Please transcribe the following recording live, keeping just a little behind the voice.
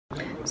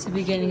It's the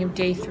beginning of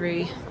day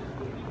 3.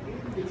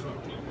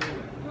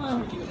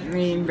 I'm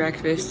eating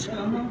breakfast.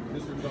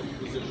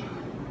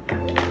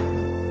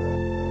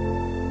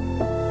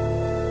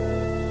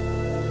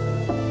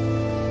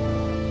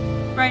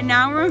 Right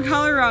now we're in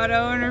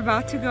Colorado and we're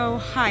about to go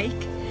hike,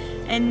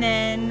 and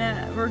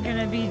then we're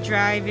gonna be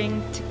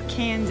driving to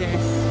Kansas.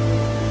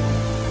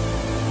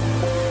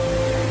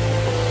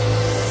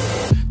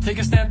 Take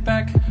a step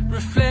back,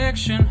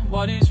 reflection,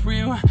 what is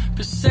real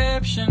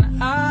perception?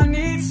 I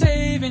need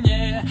saving,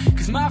 yeah,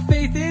 cause my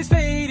faith is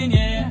fading,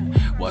 yeah.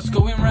 What's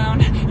going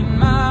round in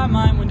my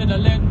mind, when did I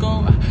let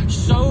go?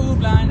 So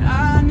blind,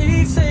 I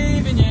need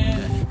saving,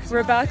 yeah. We're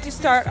about to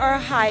start our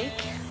hike.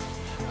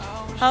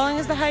 How long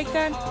is the hike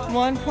then?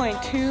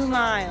 1.2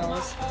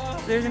 miles.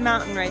 There's a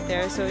mountain right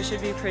there, so it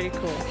should be pretty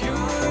cool.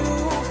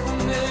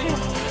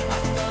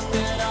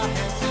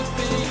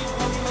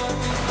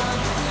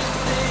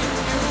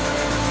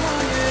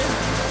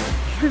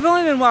 We've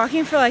only been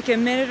walking for like a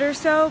minute or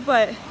so,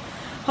 but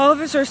all of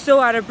us are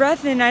so out of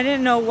breath and I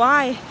didn't know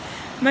why.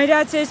 My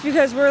dad says it's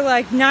because we're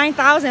like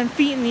 9,000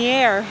 feet in the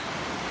air.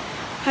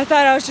 I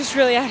thought I was just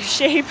really out of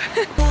shape.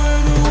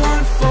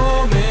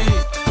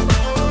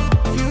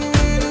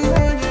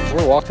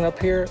 We're walking up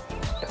here.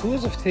 Who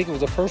was the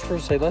first person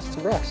to say, let's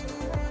rest?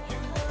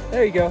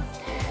 There you go.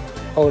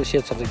 Oh, she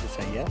had something to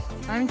say, yes?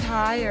 I'm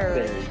tired.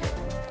 There you go.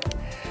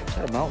 Is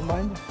that a mountain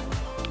lion?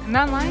 A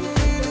mountain lion?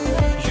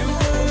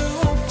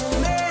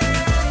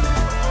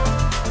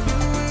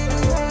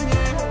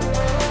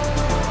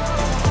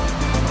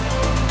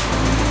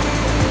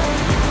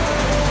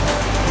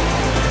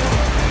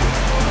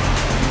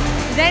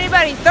 Is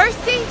anybody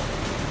thirsty?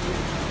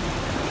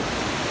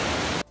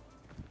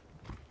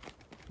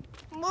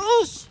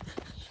 Moose!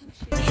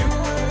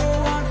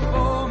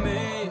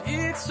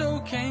 It's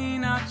okay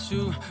not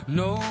to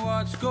know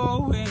what's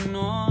going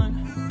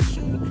on.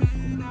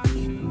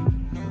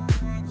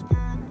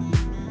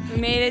 We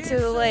made it to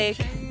the lake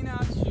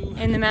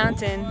in the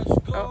mountain.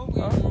 Oh,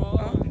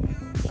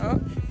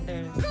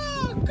 there it is.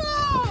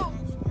 Go!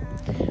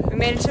 We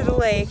made it to the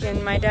lake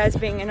and my dad's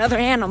being another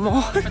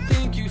animal. I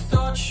think you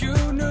thought you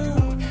knew.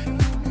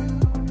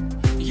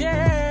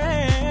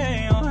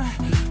 Yeah,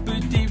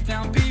 but deep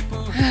down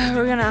people.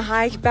 We're gonna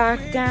hike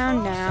back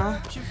down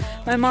now.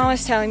 My mom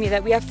was telling me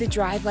that we have to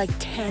drive like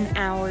 10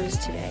 hours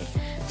today.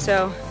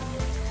 So,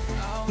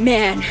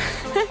 man,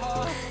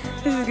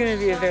 this is gonna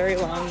be a very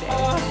long day.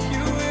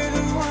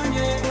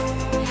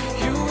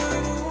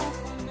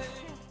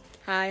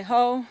 Hi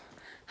ho,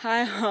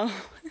 hi ho.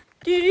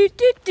 Do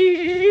do do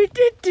do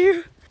do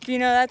do. Do you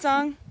know that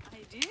song?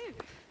 I do.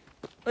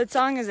 What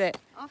song is it?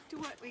 Off to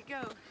what we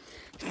go.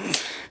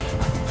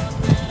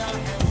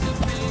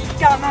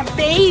 Got my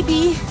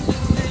baby,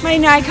 my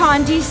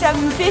Nikon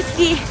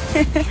D750.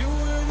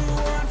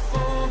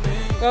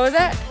 What was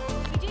that?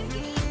 You didn't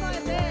get eaten by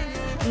a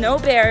bear. No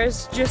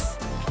bears,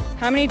 just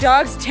how many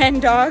dogs?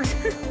 10 dogs.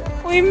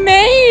 We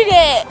made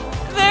it!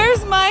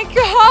 There's my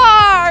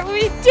car!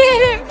 We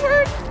did it!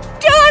 We're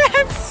done!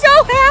 I'm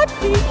so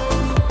happy!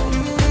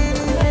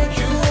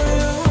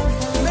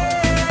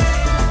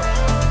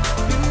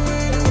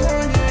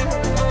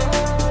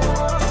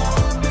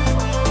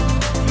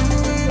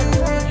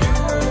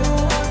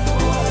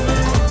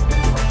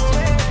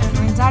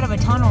 We're inside of a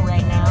tunnel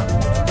right now.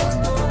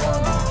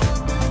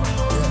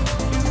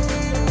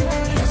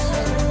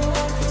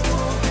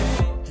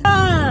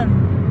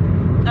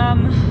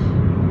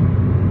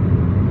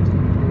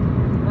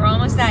 We're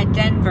almost at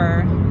Denver,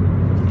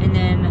 and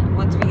then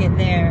once we get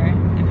there,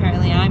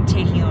 apparently I'm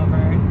taking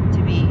over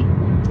to be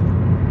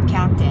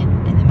captain,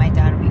 and then my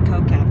dad will be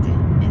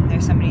co-captain, and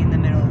there's somebody in the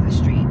middle of the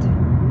street.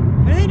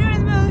 What are they doing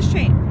in the middle of the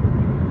street?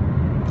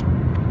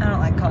 I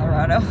don't like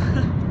Colorado.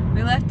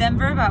 We left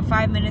Denver about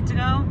 5 minutes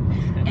ago,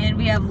 and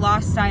we have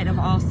lost sight of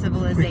all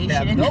civilization. We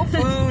have no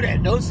food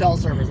and no cell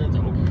service.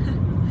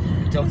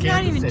 It's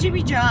not even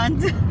Jimmy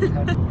John's. This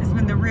is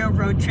when the real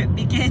road trip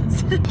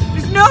begins.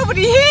 There's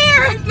nobody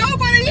here! There's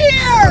nobody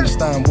here!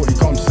 Understand what he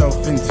got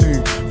himself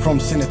into. From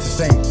sinner to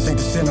saint, saint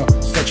to sinner,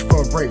 search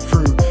for a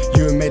breakthrough.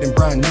 You were made him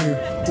brand new.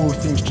 All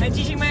things I'm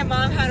teaching my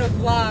mom how to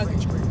vlog.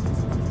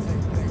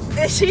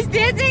 She's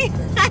dancing?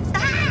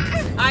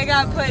 I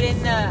got put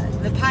in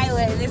the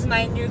pilot, and this is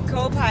my new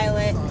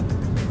co-pilot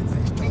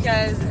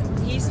because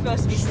he's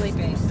supposed to be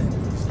sleeping,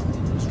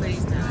 but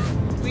he's not.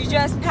 We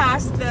just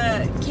passed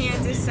the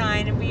Kansas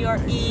sign and we are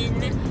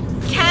in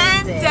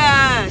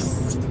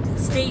Kansas!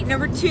 State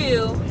number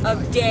 2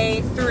 of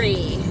day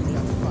 3.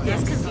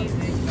 Yes, confusing.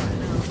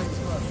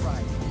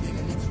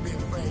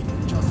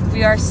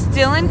 We are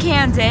still in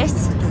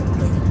Kansas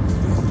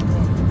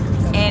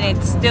and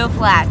it's still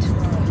flat.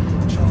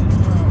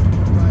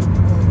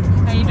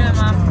 How you doing,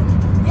 Mom?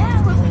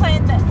 Yeah, we're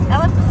playing the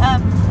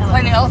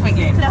Playing the elephant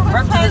game. No, We're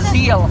up to the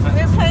sea elephant.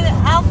 We're playing the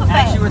alphabet.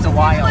 Actually, it's a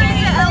wild.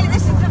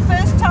 This is the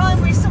first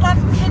time we still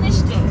haven't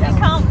finished it. I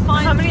can't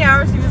find. How many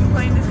hours have you been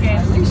playing this game?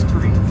 At least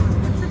 3.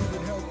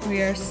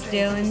 We are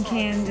still in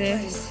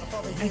Kansas.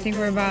 I think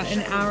we're about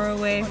an hour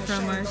away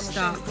from our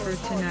stop for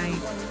tonight.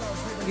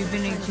 We've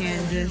been in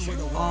Kansas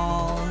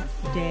all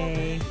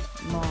day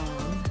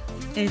long.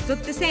 And it's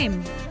looked the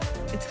same.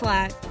 It's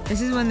flat.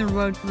 This is when the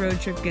road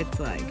trip gets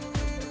like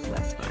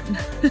less fun.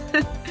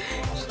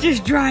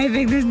 Just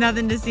driving, there's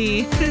nothing to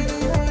see.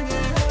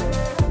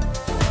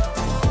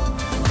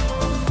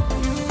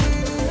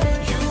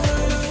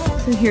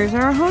 So here's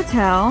our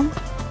hotel.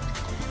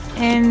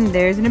 And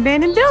there's an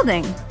abandoned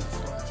building.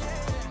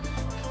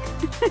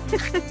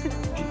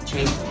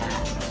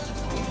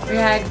 We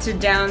had to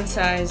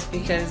downsize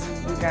because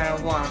we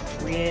gotta walk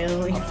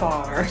really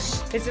far.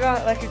 It's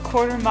about like a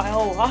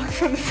quarter-mile walk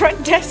from the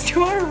front desk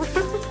to our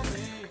room.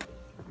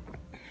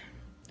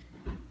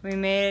 We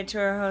made it to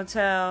our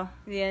hotel.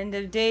 The end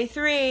of day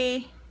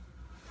 3.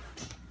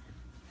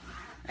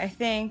 I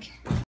think.